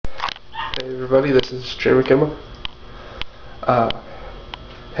Hey everybody, this is Jeremy Kimball.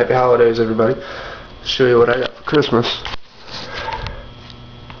 Happy holidays everybody. Show you what I got for Christmas.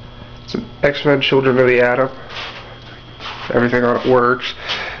 It's an X-Men Children of the Atom. Everything on it works.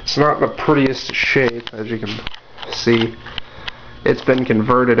 It's not in the prettiest shape, as you can see. It's been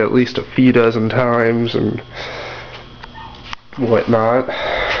converted at least a few dozen times and whatnot.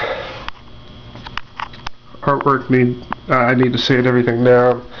 Artwork I need to sand everything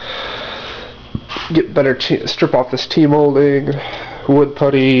down. Get better, strip off this T-molding, wood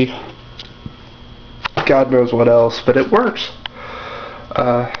putty, God knows what else, but it works.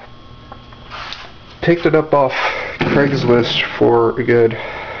 Picked it up off Craigslist for a good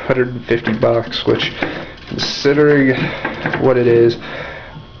 $150, which, considering what it is,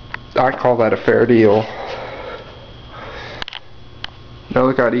 I call that a fair deal. I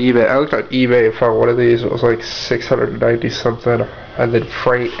looked on eBay and found one of these. It was like $690 something, and then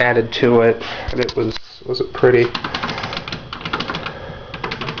freight added to it, and it wasn't pretty.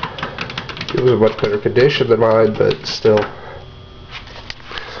 It was in much better condition than mine, but still,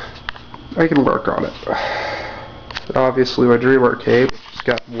 I can work on it. Obviously, my Dream Arcade has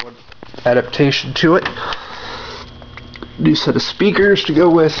got one adaptation to it. New set of speakers to go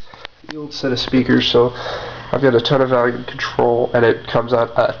with the old set of speakers, so I've got a ton of volume control, and it comes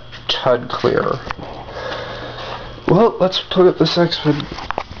out a ton clearer. Well, let's plug up this X-Men,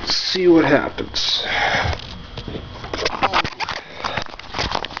 see what happens.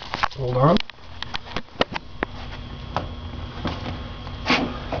 Hold on.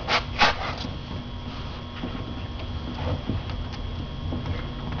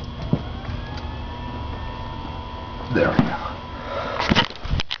 There we go.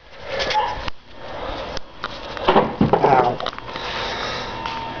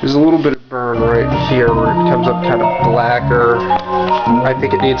 There's a little bit of burn right here where it comes up kind of blacker. I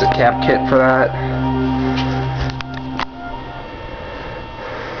think it needs a cap kit for that.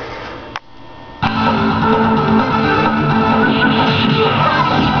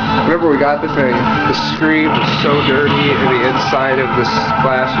 Whenever we got the thing, the screen was so dirty and the inside of this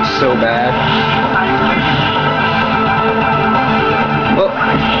glass was so bad. Well,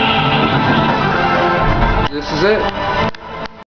 this is it.